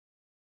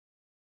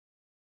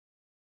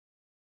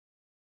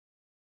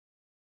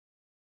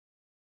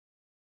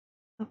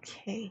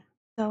Okay,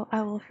 so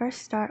I will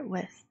first start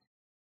with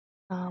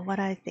what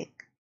I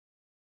think.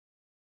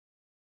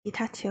 The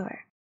tattooer,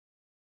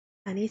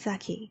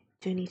 Tanizaki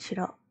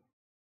Junichirou.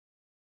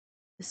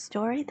 The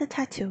story The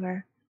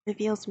Tattooer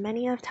reveals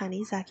many of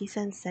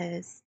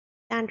Tanizaki-sensei's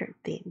standard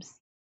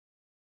themes.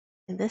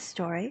 In this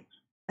story,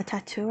 a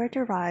tattooer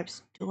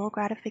derives dual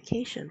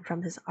gratification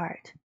from his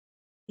art.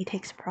 He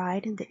takes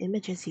pride in the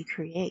images he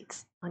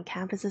creates on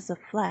canvases of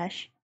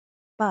flesh,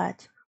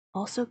 but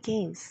also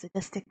gains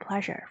sadistic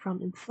pleasure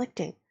from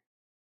inflicting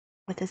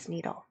with his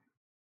needle.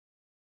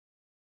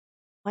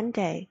 One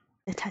day,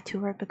 the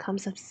tattooer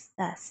becomes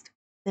obsessed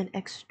with an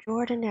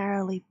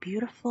extraordinarily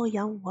beautiful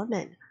young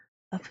woman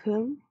of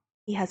whom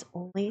he has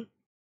only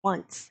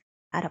once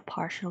had a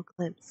partial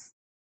glimpse.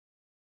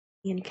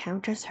 He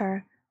encounters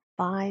her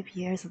 5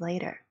 years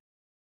later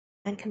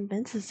and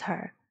convinces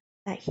her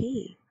that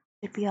he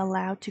should be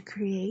allowed to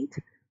create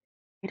the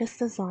greatest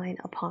design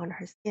upon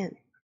her skin.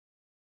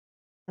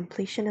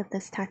 Completion of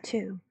this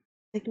tattoo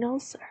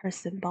signals her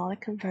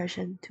symbolic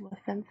conversion to a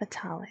femme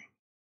fatale,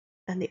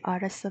 and the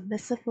artist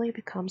submissively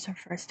becomes her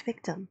first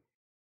victim.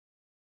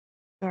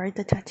 Story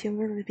The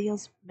Tattooer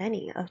reveals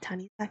many of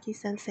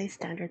Tanizaki-sensei's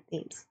standard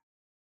themes.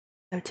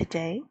 So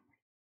today,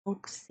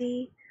 we'll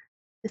see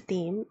the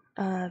theme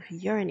of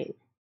yearning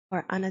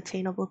or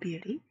unattainable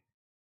beauty.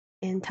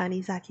 In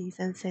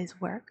Tanizaki-sensei's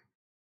work,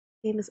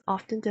 the theme is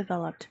often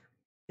developed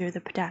through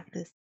the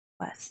protagonist's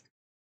quest.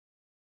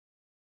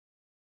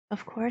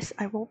 Of course,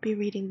 I won't be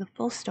reading the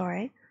full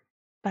story,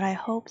 but I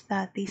hope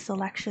that the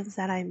selections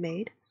that I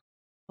made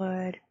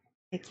would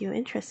make you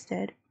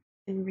interested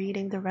in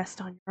reading the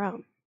rest on your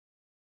own.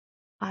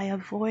 I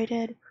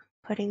avoided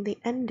putting the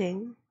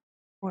ending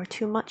or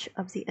too much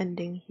of the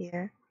ending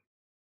here.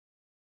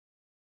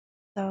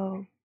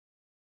 So,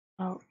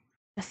 well,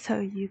 just so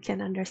you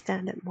can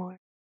understand it more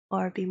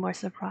or be more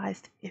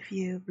surprised if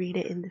you read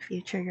it in the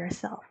future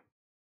yourself.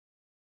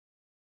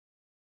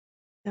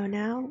 So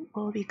now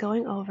we'll be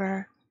going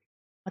over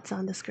what's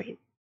on the screen.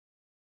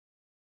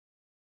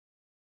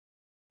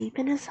 Deep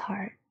in his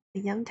heart,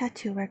 the young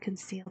tattooer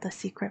concealed a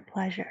secret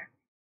pleasure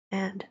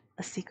and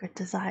a secret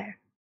desire.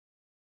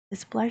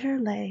 His pleasure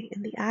lay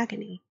in the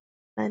agony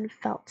men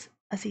felt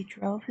as he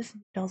drove his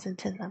needles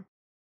into them,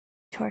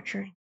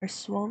 torturing their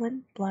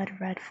swollen,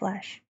 blood-red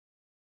flesh.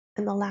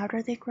 And the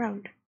louder they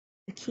groaned,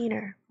 the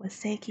keener was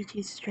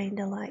Seikichi's strained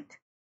delight.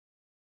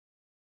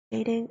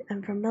 Shading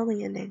and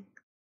vermillioning,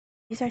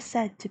 these are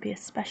said to be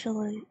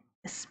especially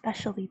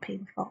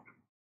painful,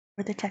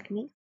 were the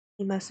technique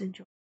he most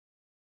enjoyed.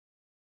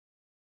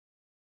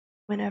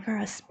 Whenever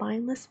a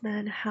spineless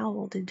man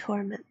howled in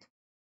torment,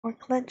 or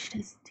clenched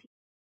his teeth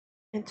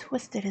and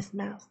twisted his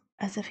mouth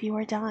as if he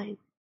were dying,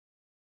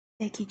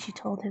 Seikichi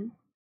told him,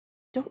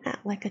 "Don't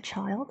act like a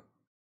child.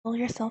 Pull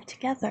yourself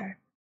together.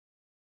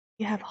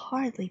 You have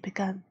hardly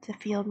begun to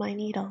feel my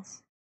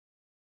needles."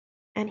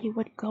 And he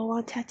would go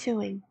on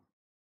tattooing,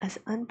 as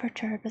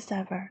unperturbed as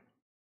ever,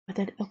 with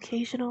an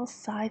occasional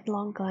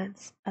sidelong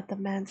glance at the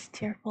man's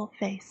tearful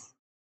face.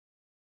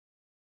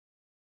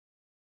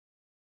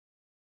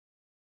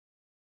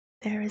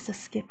 There is a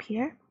skip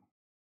here.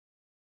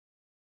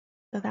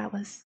 So that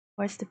was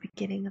towards the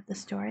beginning of the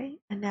story,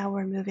 and now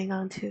we're moving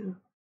on to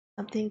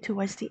something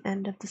towards the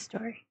end of the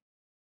story.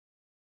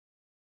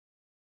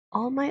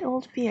 All my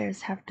old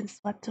fears have been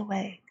swept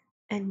away,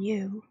 and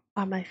you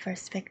are my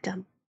first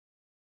victim.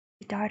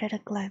 She darted a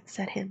glance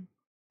at him,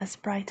 as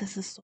bright as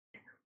a sword.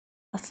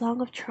 A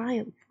song of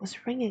triumph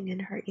was ringing in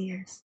her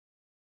ears.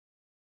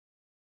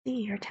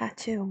 "See your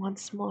tattoo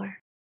once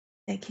more,"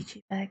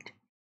 Seikichi begged.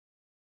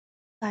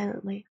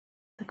 Silently,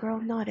 the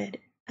girl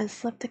nodded and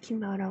slipped the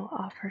kimono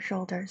off her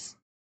shoulders.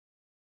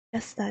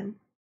 Just then,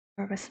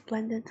 her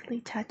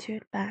resplendently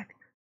tattooed back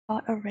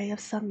caught a ray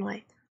of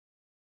sunlight,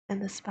 and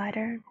the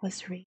spider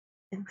was wreathed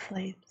in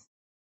flames.